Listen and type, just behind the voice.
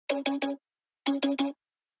Oh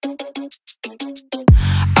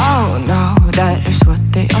no, that is what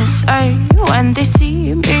they all say when they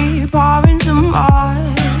see me pouring some more.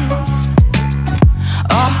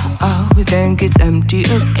 Oh, think it's empty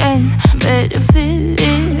again. Better fill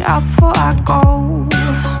it up before I go.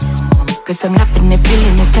 Cause I'm loving it,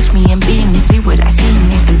 feeling it, touch me and being it. See what I see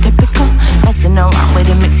in it, I'm typical. Messing around with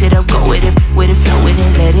it, mix it up, go with it, flow with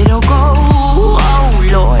it, let it all go. Oh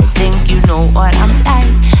Lord, think you know what I'm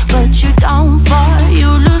like, but you don't fall, you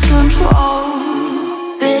lose control.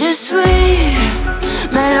 Bittersweet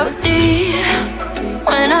melody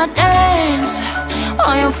when I dance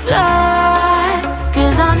on your fly.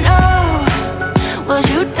 Cause I know what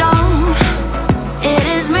you don't, it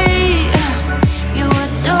is me you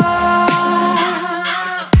adore.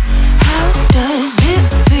 How does it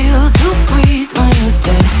feel to breathe when you're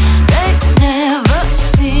dead? They never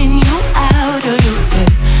seen you out of your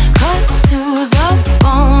head. Cut to the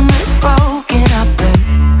bone, it's broken up and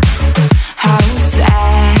how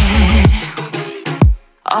sad.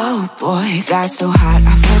 Oh boy, got so hot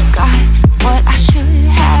I forgot what I should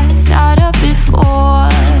have thought of before.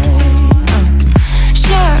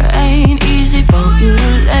 Sure ain't easy for you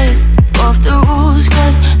to let go of the rules,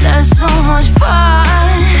 cause that's so much fun.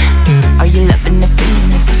 Are you loving the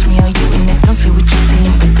feeling it? Touch me, are you in it? Don't say what you're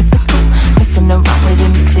saying, but typical. Messing around with it,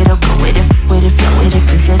 mix it up, go with it, flow with it,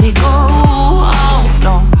 please let it go. Oh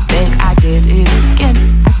no, think I did it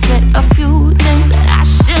again. I said a few things that I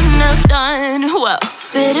shouldn't have done. Well,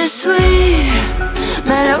 bittersweet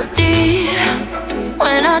melody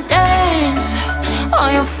when I dance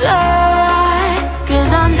on your fly.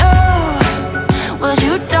 Cause I know what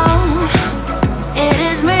you don't, it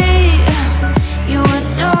is me you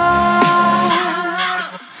adore.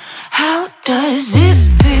 How does it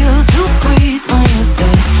feel to breathe when you're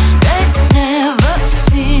dead? They never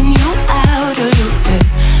seen you out of your head.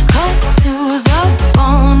 Cut to the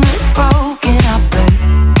bone, it's broken up and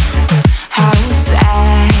how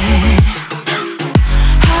sad.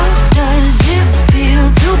 How does it feel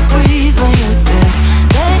to breathe when you're dead?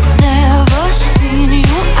 They never seen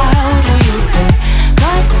you out of your head.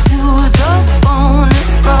 Cut to the bone,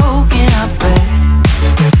 it's broken up and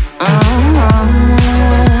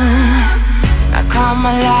now come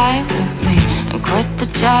alive with me and quit the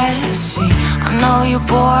jealousy. I know you're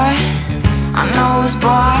bored, I know it's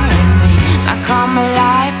boring me. Now come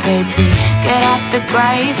alive, baby, get out the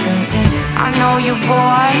grave and live. I know you're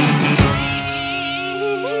bored.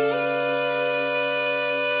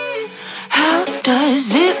 How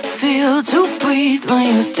does it feel to breathe when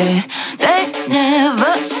you're dead? They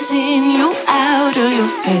never seen you out of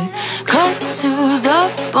your head. Cut to the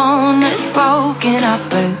bone, it's broken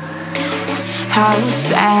up and how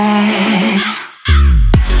sad.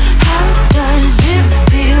 How does it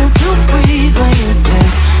feel to breathe when you're dead?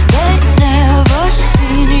 They never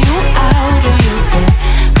seen you out of your head.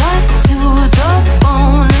 Cut to the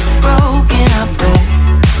bone, it's broken up and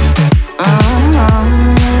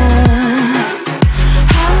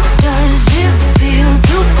how does it feel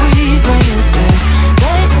to breathe when you're dead?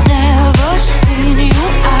 They never seen you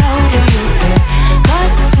out of your head.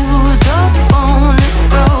 Cut to the bone, it's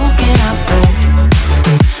broken up and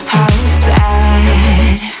how sad.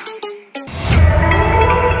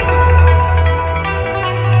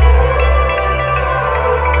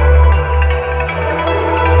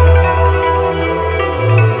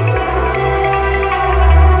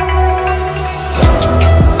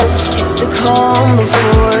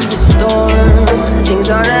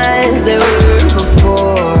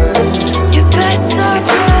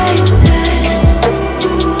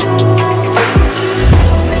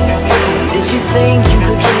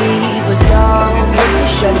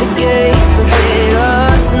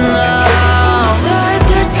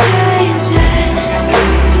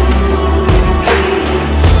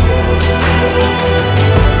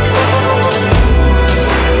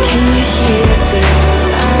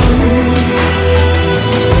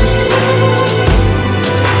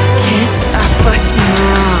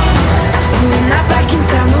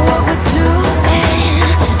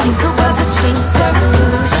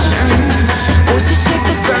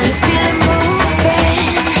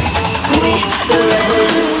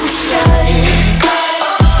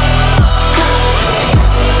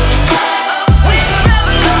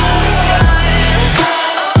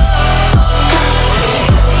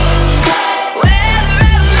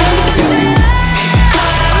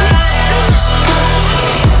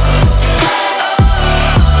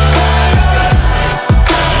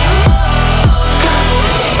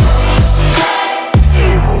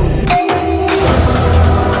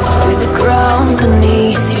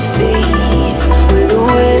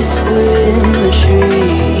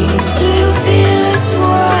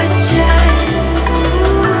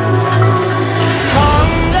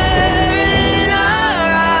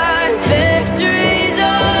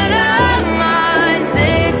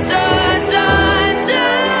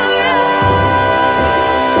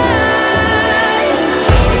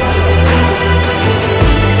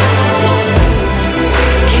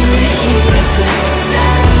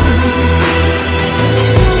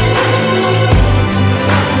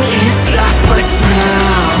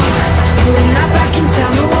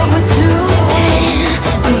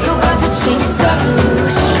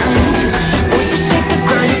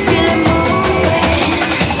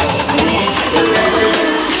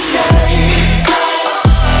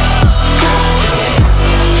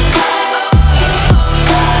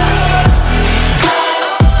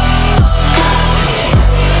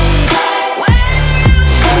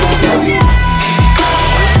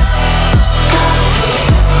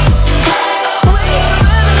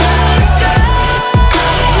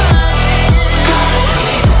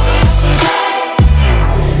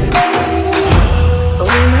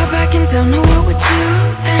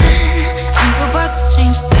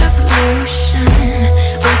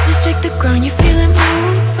 ground, you feel it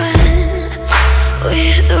moving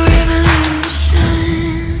with the revolution.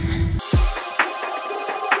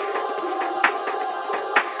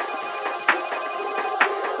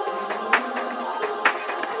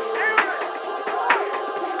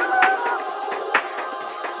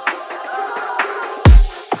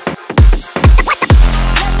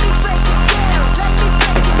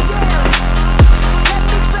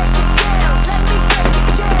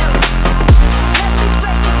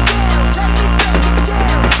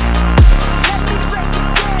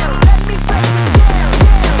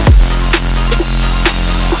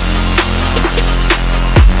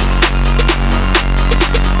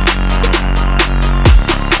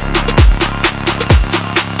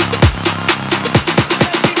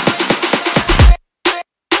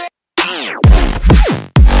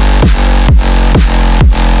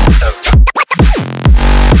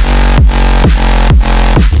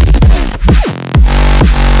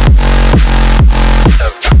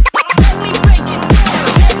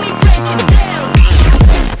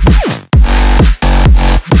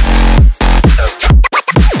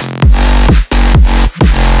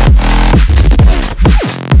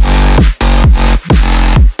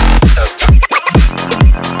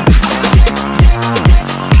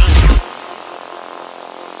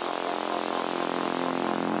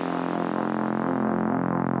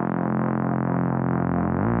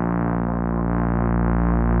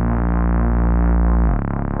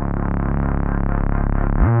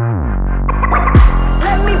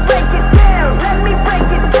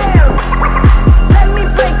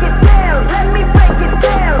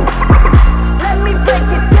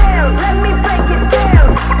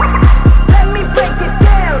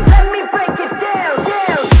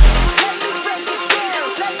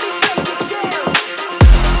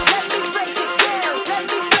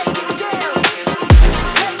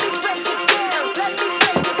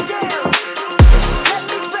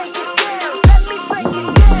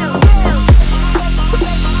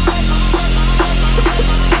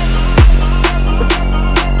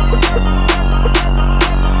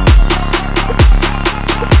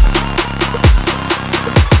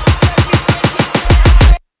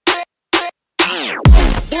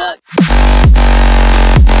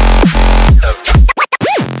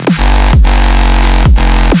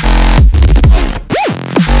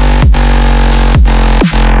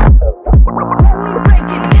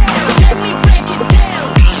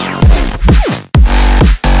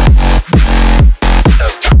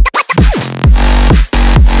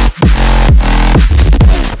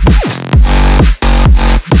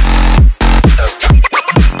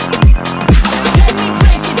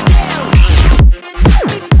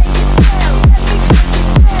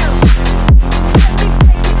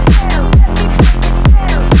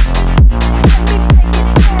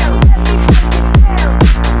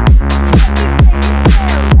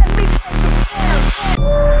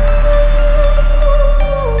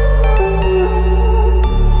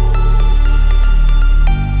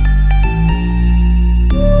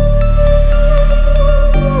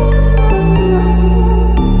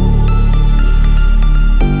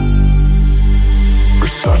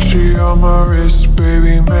 on my wrist,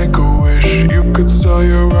 baby, make a wish. You could sell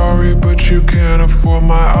your Rari, but you can't afford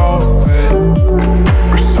my outfit.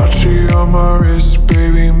 Versace on my wrist,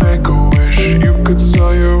 baby, make a wish. You could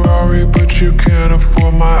sell your Rari, but you can't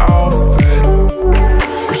afford my outfit.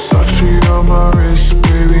 Versace on my wrist,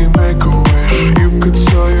 baby, make a wish. You could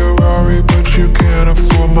sell your Rari, but you can't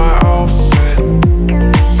afford my outfit.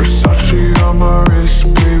 Versace on my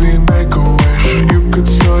wrist, baby, make a wish. You could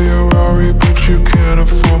sell your Rari, but you can't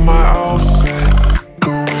afford my outfit.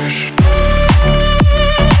 Go wish.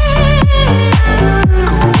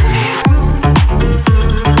 Go wish.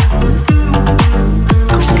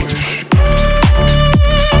 Go wish.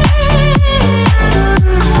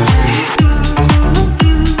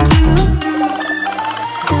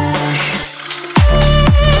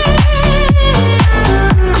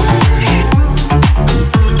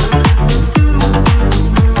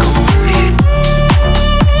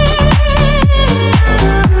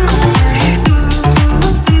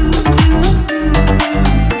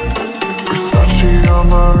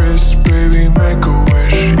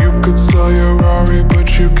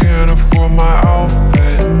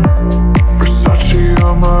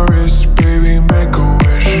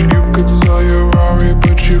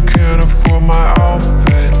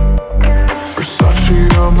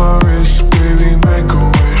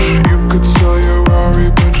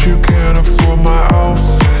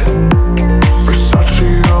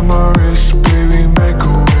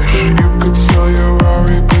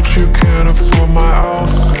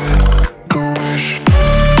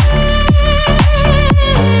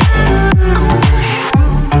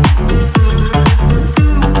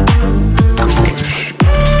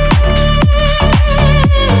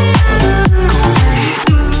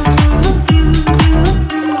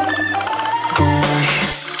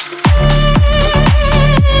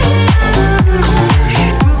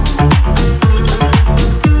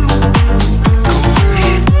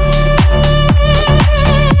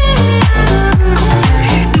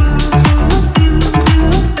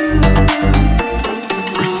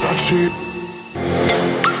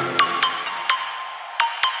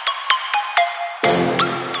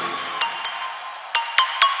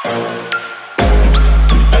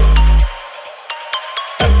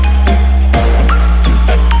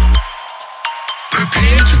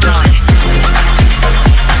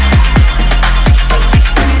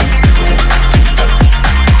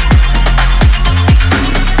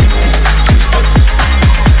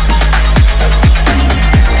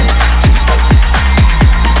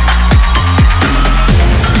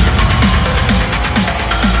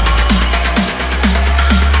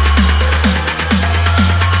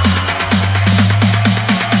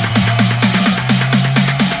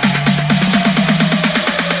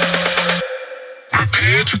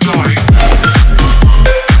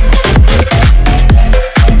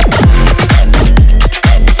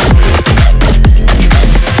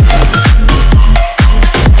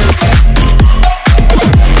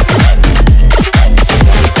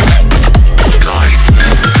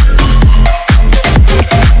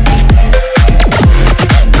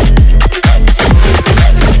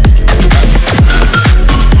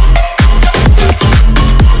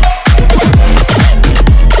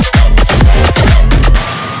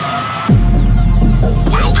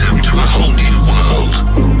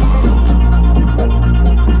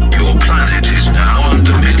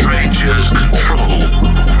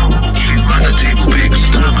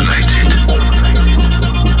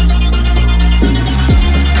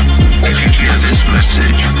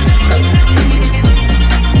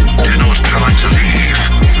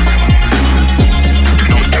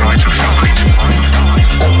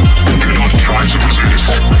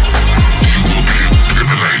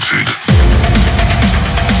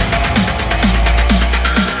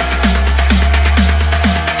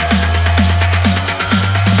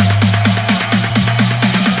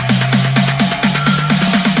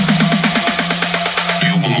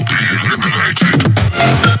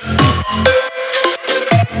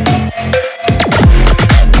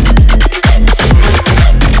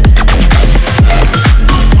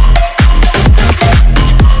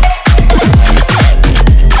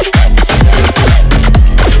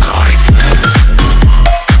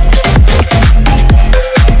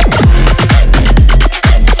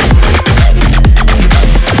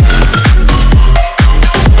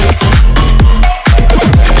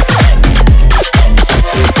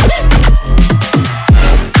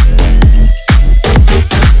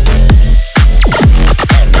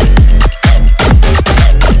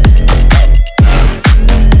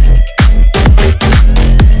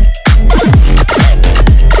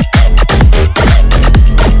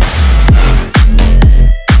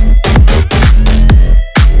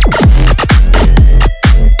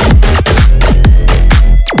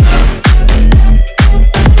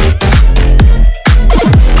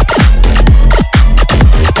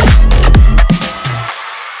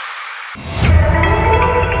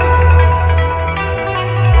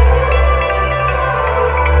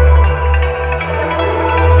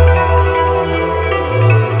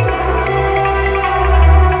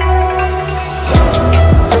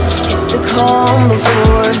 calm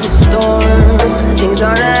before the storm. Things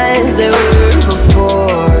aren't as they were